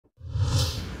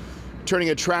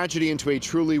Turning a tragedy into a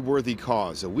truly worthy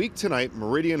cause. A week tonight,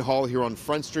 Meridian Hall here on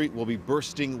Front Street will be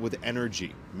bursting with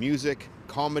energy, music,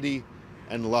 comedy,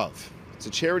 and love. It's a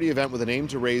charity event with an aim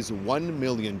to raise $1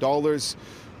 million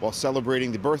while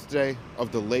celebrating the birthday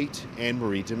of the late Anne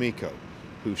Marie D'Amico,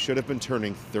 who should have been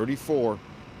turning 34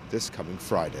 this coming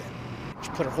Friday. She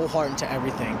put her whole heart into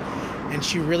everything, and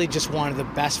she really just wanted the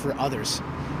best for others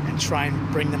and try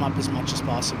and bring them up as much as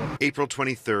possible. April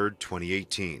 23rd,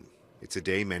 2018. It's a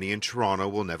day many in Toronto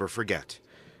will never forget,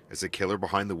 as the killer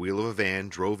behind the wheel of a van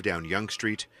drove down Yonge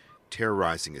Street,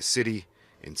 terrorizing a city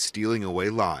and stealing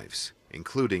away lives,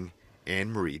 including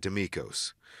Anne Marie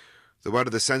D'Amico's. Though out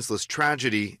of the senseless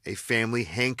tragedy, a family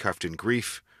handcuffed in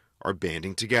grief are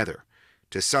banding together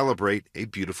to celebrate a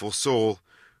beautiful soul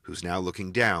who's now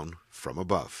looking down from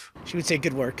above. She would say,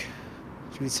 "Good work."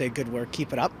 She would say, "Good work,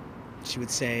 keep it up." She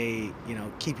would say,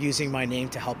 "Keep using my name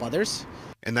to help others."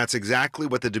 And that's exactly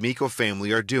what the D'Amico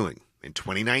family are doing. In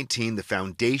 2019, the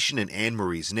foundation in Anne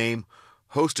Marie's name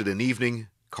hosted an evening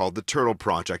called the Turtle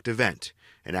Project event.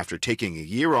 And after taking a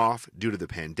year off due to the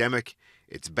pandemic,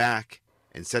 it's back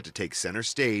and set to take center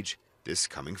stage this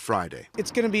coming Friday.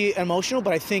 It's going to be emotional,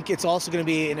 but I think it's also going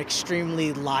to be an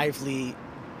extremely lively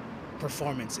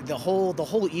performance. The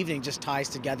whole evening just ties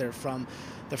together from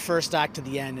the first act to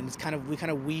the end, and we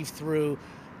kind of weave through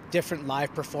different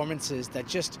live performances that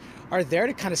just are there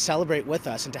to kind of celebrate with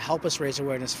us and to help us raise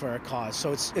awareness for our cause.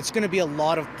 So it's going to be a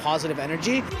lot of positive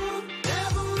energy.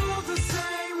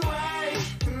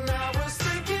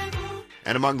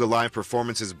 And among the live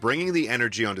performances bringing the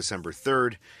energy on December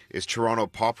 3rd is Toronto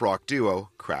pop rock duo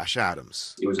Crash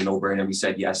Adams. It was a no-brainer. We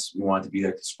said yes, we wanted to be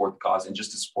there to support the cause and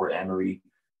just to support Anne Marie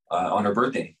on her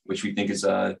birthday, which we think is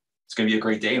it's going to be a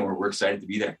great day, and we're excited to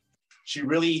be there. She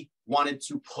really wanted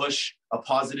to push a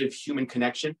positive human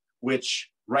connection,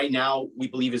 which right now we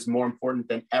believe is more important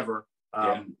than ever.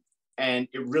 And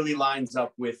it really lines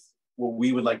up with what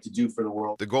we would like to do for the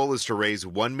world. The goal is to raise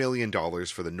 $1 million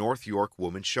for the North York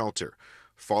Women's Shelter.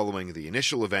 Following the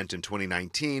initial event in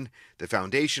 2019, the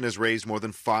foundation has raised more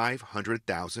than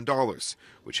 $500,000,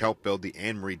 which helped build the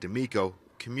Anne Marie D'Amico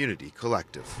Community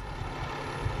Collective.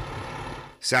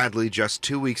 Sadly, just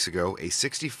 2 weeks ago, a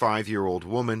 65-year-old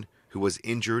woman who was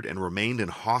injured and remained in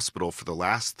hospital for the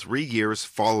last 3 years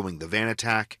following the van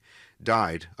attack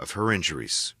died of her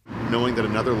injuries. Knowing that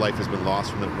another life has been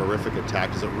lost from the horrific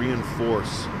attack, does it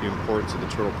reinforce the importance of the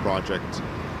Turtle Project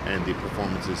and the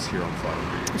performances here on Friday?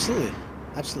 Absolutely.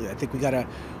 Absolutely. I think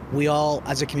we all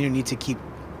as a community need to keep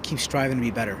striving to be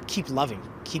better, keep loving,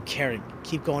 keep caring,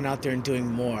 keep going out there and doing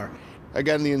more.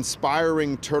 Again, the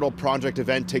inspiring Turtle Project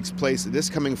event takes place this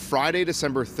coming Friday,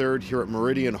 December 3rd here at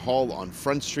Meridian Hall on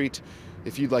Front Street.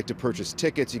 If you'd like to purchase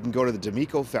tickets, you can go to the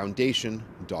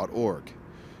D'AmicoFoundation.org.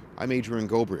 I'm Adrian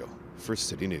Ghobrial for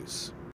City News.